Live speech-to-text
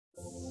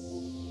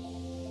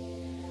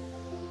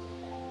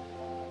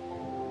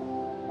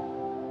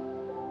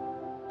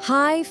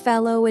Hi,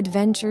 fellow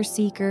adventure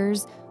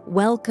seekers.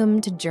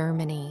 Welcome to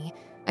Germany,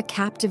 a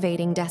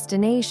captivating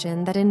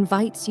destination that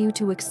invites you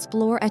to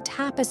explore a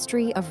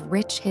tapestry of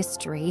rich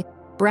history,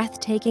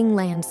 breathtaking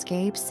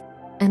landscapes,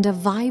 and a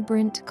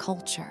vibrant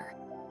culture.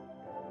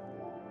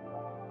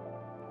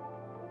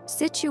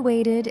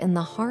 Situated in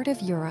the heart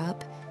of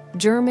Europe,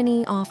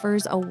 Germany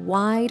offers a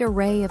wide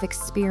array of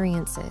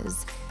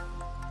experiences.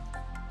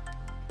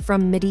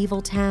 From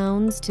medieval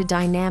towns to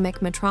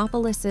dynamic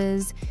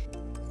metropolises,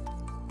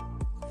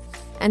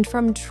 and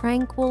from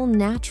tranquil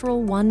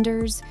natural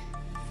wonders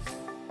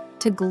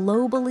to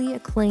globally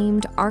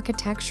acclaimed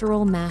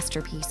architectural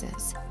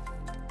masterpieces.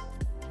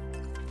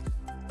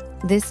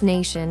 This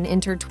nation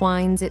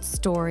intertwines its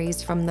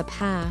stories from the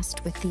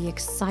past with the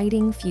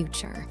exciting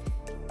future,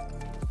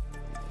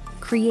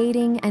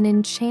 creating an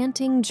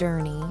enchanting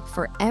journey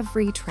for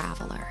every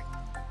traveler.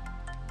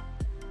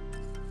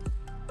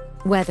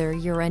 Whether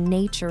you're a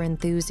nature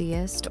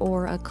enthusiast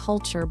or a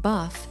culture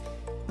buff,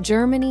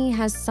 Germany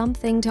has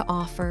something to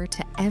offer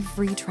to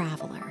every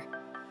traveler.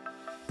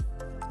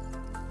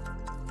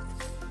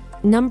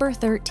 Number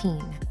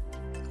 13.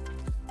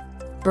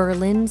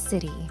 Berlin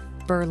City,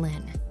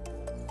 Berlin.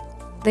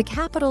 The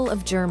capital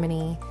of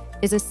Germany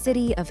is a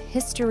city of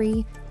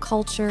history,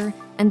 culture,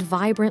 and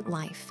vibrant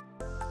life.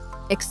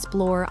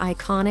 Explore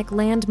iconic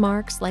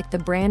landmarks like the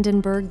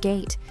Brandenburg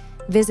Gate,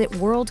 visit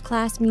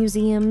world-class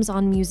museums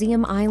on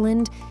Museum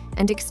Island,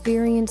 and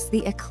experience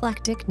the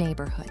eclectic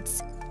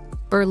neighborhoods.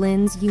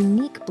 Berlin's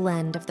unique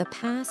blend of the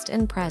past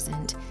and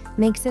present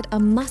makes it a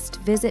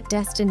must-visit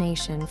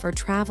destination for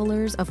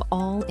travelers of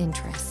all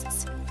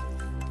interests.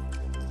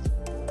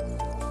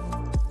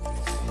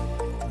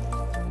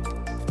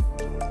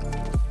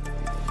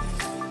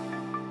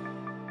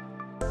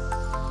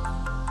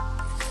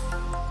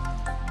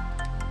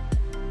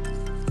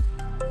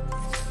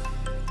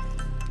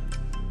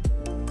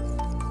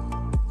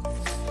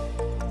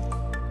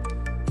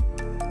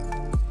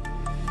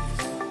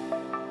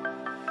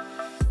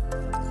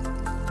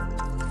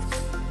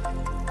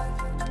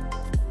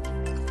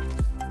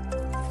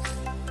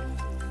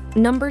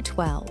 Number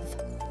 12.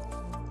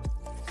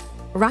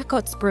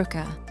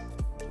 Rakotsbrücke,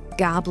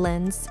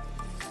 Gobelins.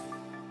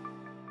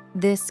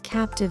 This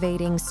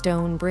captivating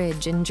stone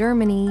bridge in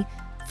Germany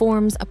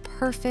forms a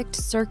perfect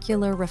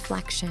circular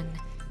reflection,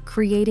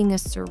 creating a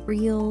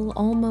surreal,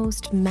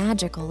 almost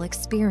magical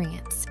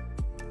experience.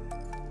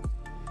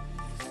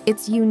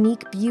 Its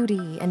unique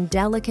beauty and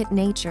delicate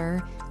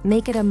nature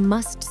make it a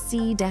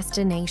must-see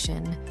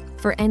destination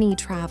for any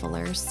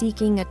traveler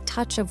seeking a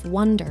touch of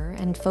wonder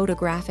and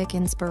photographic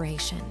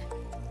inspiration.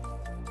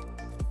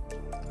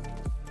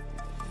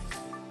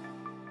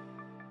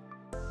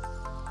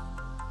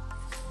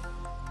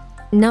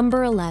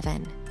 Number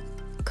 11.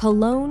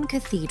 Cologne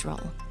Cathedral,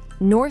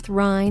 North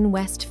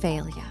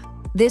Rhine-Westphalia.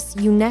 This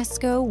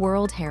UNESCO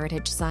World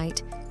Heritage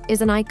Site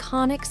is an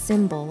iconic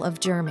symbol of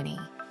Germany.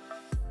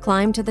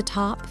 Climb to the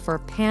top for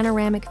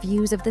panoramic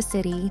views of the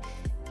city,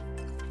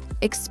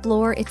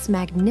 explore its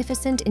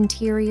magnificent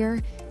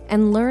interior,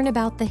 and learn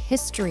about the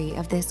history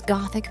of this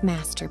Gothic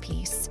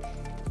masterpiece.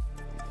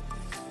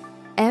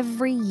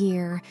 Every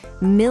year,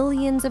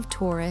 millions of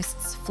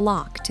tourists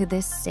flock to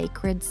this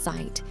sacred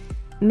site,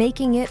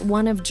 making it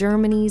one of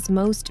Germany's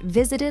most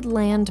visited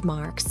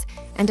landmarks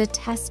and a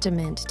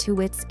testament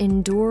to its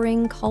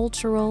enduring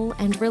cultural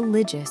and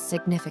religious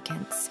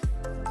significance.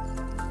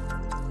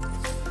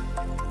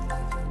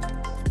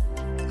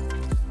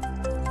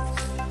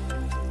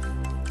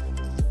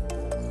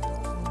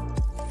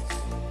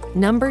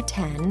 Number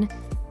 10.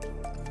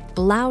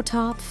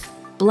 Blautopf,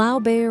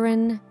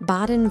 Blaubeeren,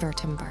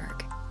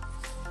 Baden-Württemberg.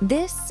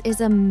 This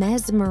is a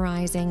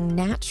mesmerizing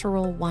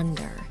natural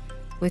wonder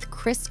with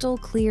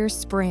crystal-clear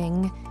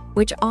spring,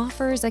 which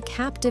offers a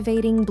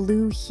captivating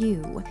blue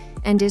hue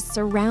and is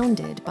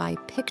surrounded by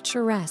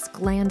picturesque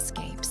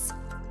landscapes.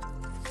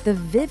 The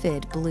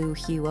vivid blue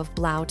hue of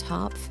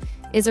Blautopf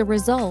is a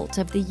result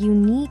of the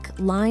unique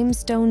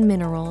limestone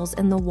minerals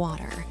in the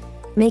water,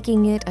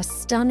 making it a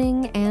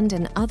stunning and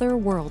an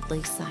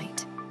otherworldly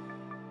sight.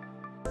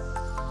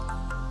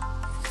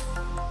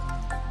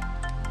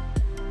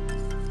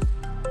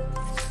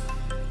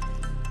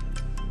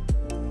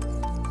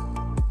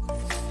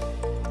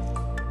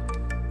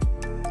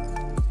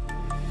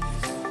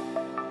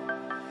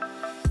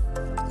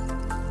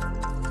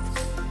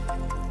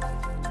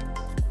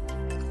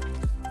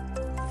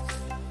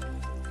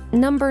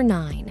 Number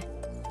 9.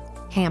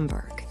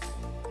 Hamburg.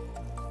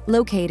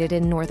 Located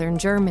in northern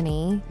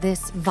Germany,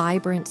 this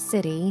vibrant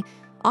city,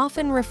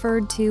 often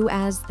referred to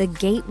as the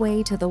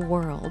gateway to the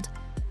world,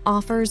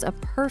 offers a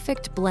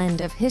perfect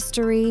blend of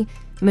history,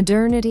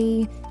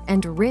 modernity,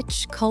 and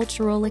rich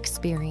cultural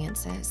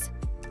experiences.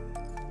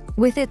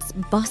 With its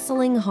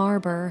bustling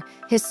harbor,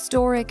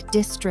 historic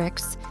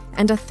districts,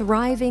 and a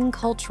thriving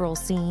cultural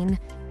scene,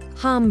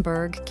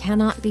 Hamburg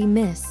cannot be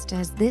missed,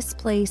 as this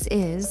place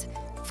is,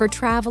 for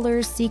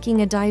travelers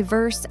seeking a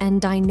diverse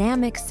and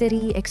dynamic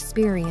city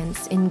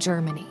experience in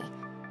Germany.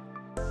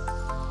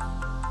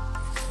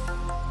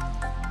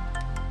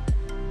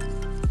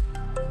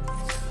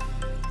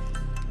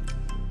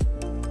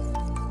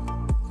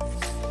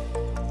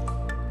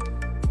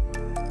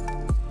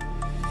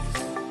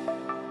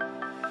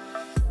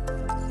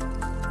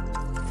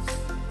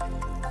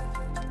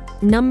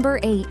 Number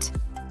 8.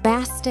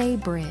 Bastei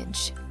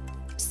Bridge,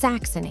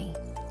 Saxony.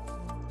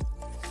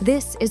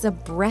 This is a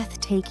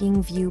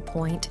breathtaking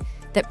viewpoint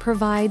that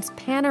provides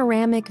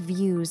panoramic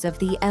views of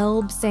the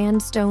Elbe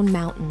sandstone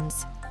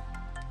mountains.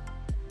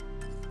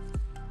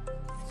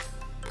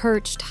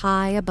 Perched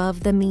high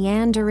above the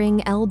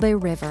meandering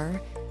Elbe River,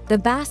 the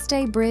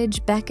Bastei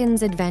Bridge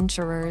beckons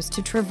adventurers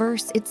to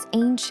traverse its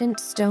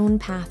ancient stone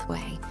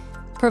pathway,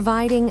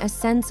 providing a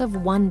sense of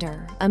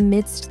wonder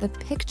amidst the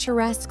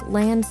picturesque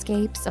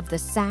landscapes of the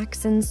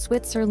Saxon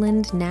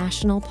Switzerland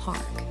National Park.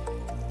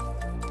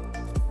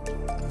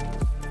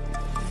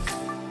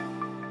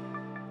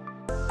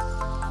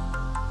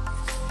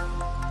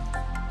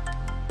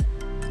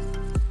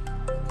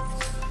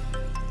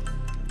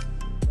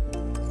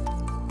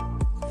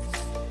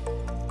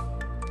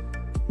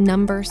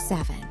 Number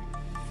 7.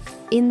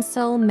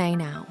 Insel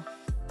Mainau,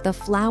 the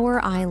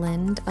flower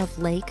island of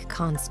Lake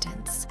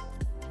Constance.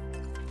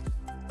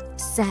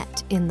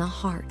 Set in the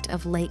heart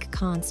of Lake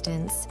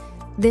Constance,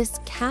 this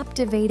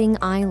captivating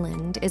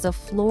island is a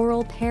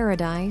floral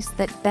paradise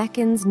that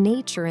beckons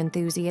nature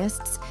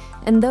enthusiasts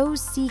and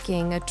those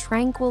seeking a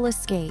tranquil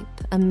escape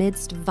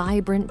amidst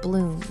vibrant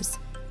blooms.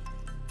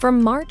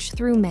 From March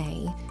through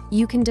May,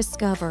 you can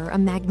discover a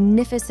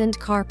magnificent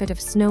carpet of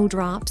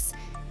snowdrops,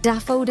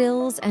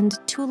 daffodils, and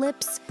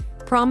tulips,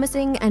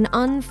 promising an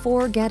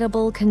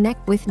unforgettable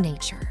connect with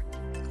nature.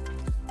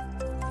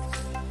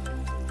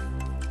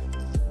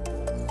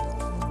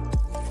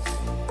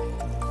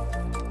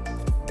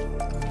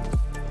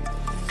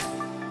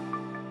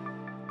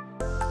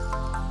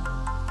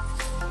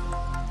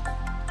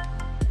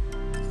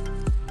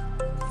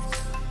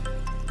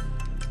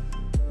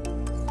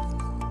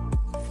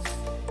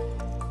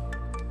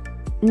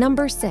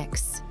 Number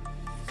 6.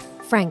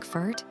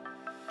 Frankfurt,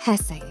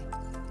 Hesse.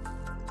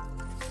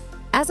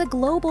 As a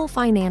global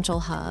financial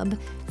hub,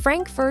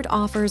 Frankfurt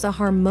offers a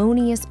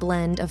harmonious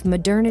blend of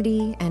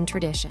modernity and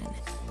tradition.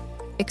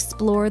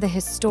 Explore the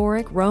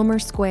historic Romer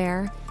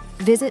Square,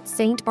 visit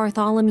St.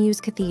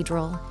 Bartholomew's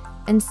Cathedral,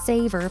 and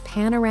savor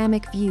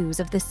panoramic views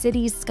of the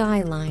city's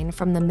skyline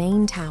from the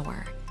main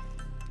tower.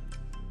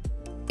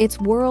 Its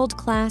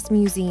world-class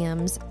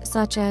museums,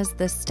 such as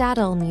the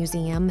Stadel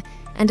Museum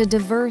and a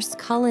diverse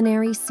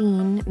culinary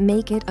scene,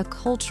 make it a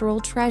cultural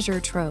treasure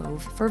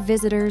trove for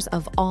visitors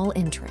of all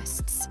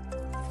interests.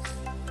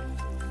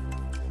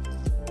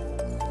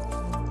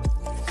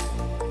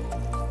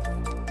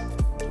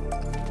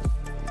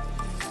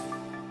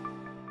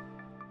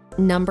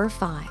 Number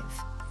 5.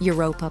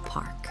 Europa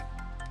Park.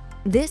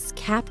 This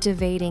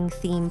captivating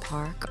theme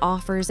park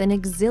offers an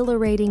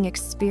exhilarating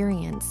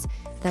experience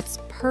that's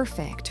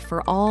perfect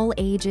for all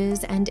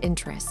ages and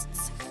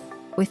interests.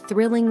 With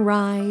thrilling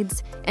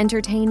rides,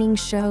 entertaining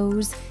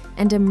shows,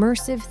 and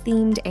immersive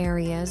themed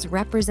areas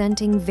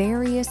representing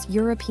various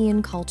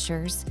European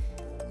cultures,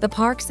 the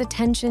park's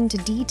attention to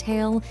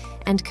detail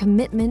and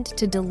commitment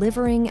to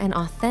delivering an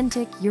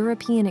authentic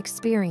European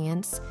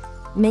experience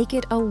make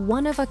it a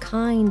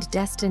one-of-a-kind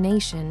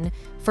destination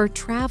for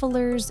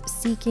travelers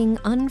seeking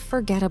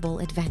unforgettable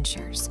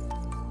adventures.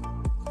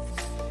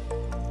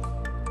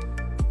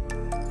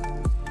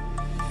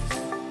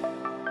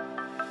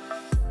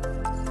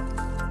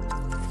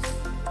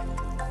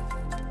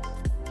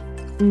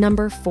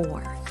 Number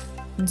 4.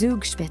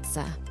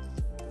 Zugspitze.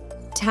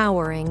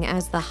 Towering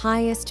as the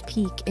highest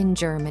peak in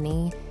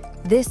Germany,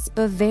 this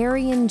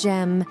Bavarian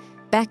gem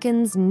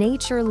beckons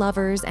nature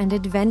lovers and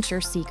adventure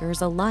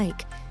seekers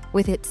alike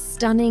with its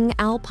stunning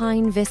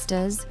alpine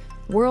vistas,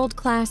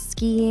 world-class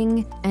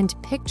skiing, and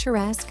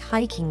picturesque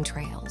hiking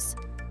trails.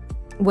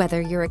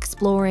 Whether you're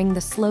exploring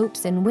the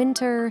slopes in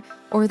winter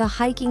or the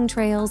hiking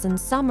trails in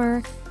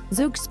summer,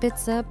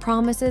 Zugspitze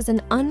promises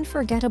an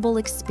unforgettable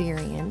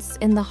experience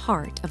in the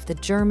heart of the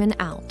German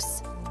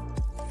Alps.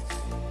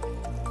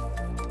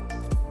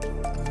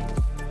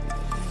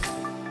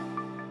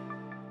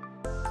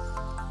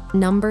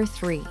 Number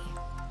 3.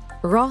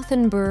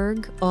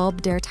 Rothenburg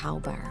ob der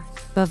Tauber,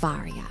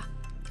 Bavaria.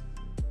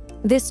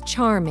 This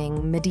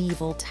charming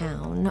medieval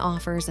town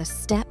offers a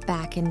step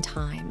back in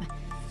time,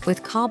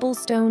 with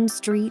cobblestone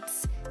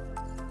streets,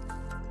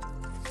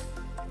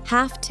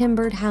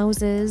 half-timbered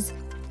houses,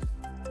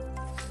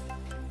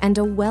 and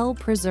a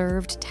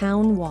well-preserved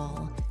town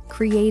wall,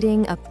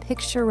 creating a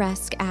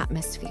picturesque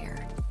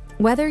atmosphere.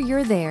 Whether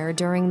you're there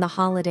during the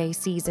holiday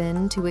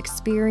season to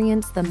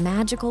experience the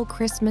magical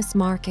Christmas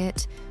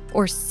market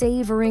or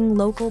savoring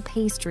local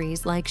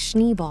pastries like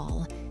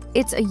Schneeball,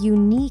 it's a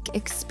unique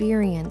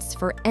experience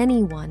for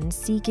anyone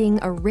seeking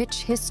a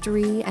rich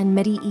history and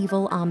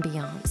medieval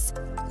ambiance.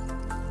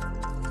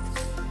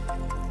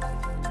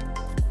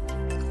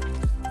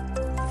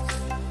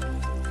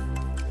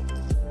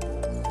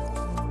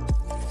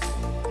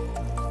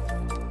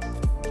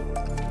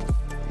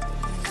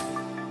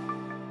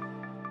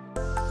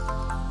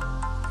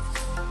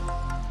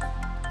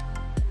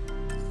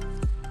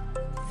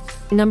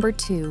 Number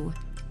 2.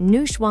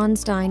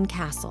 Neuschwanstein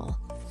Castle,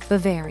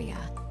 Bavaria.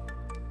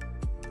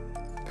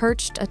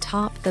 Perched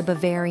atop the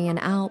Bavarian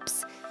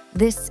Alps,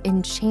 this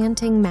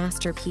enchanting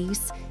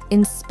masterpiece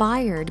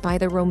inspired by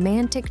the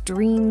romantic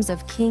dreams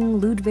of King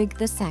Ludwig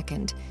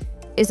II,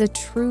 is a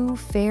true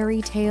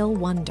fairy tale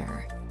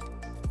wonder.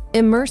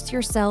 Immerse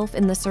yourself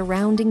in the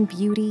surrounding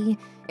beauty,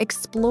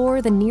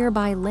 explore the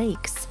nearby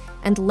lakes,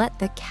 and let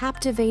the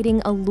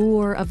captivating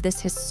allure of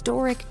this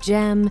historic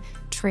gem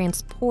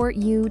transport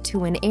you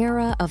to an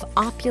era of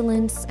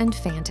opulence and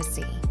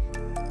fantasy.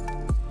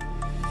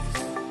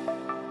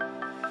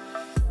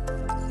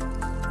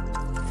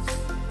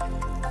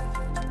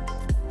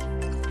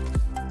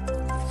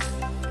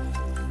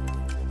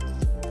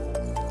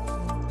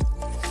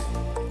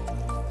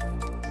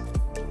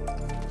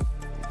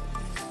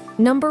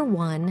 Number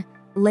 1.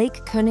 Lake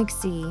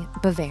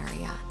Königssee,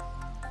 Bavaria.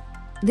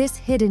 This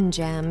hidden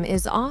gem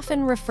is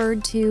often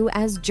referred to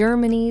as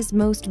Germany's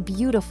most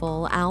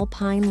beautiful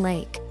alpine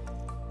lake.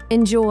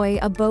 Enjoy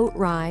a boat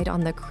ride on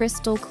the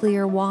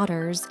crystal-clear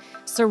waters,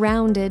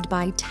 surrounded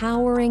by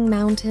towering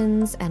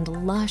mountains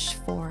and lush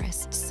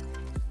forests.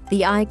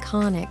 The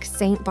iconic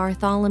St.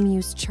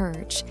 Bartholomew's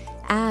Church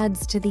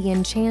adds to the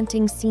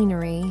enchanting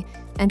scenery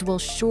and will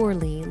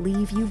surely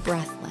leave you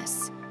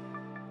breathless.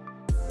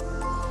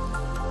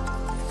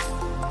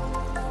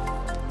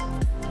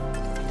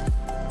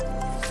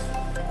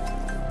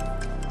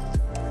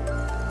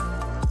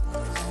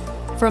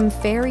 From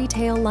fairy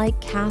tale-like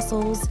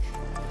castles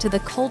to the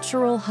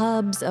cultural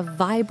hubs of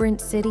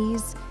vibrant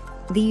cities,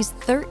 these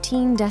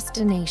 13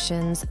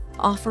 destinations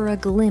offer a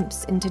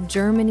glimpse into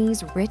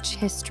Germany's rich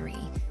history,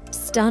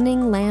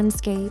 stunning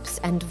landscapes,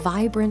 and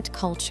vibrant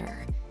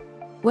culture.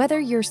 Whether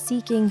you're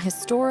seeking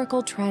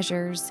historical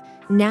treasures,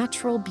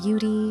 natural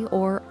beauty,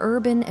 or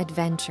urban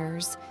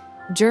adventures,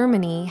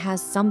 Germany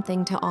has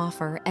something to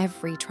offer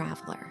every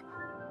traveler.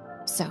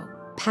 So,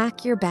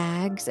 pack your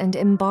bags and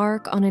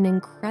embark on an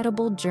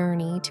incredible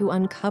journey to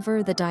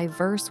uncover the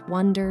diverse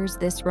wonders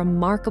this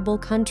remarkable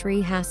country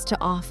has to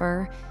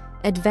offer.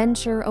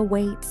 Adventure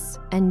awaits,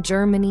 and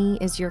Germany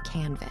is your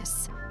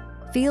canvas.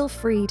 Feel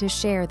free to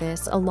share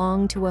this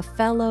along to a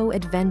fellow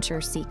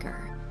adventure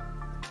seeker.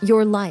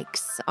 Your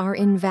likes are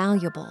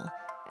invaluable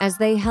as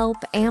they help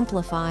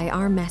amplify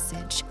our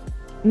message,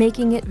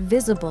 making it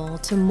visible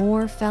to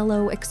more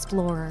fellow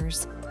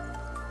explorers.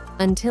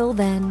 Until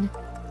then,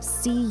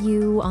 see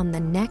you on the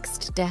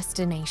next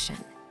destination.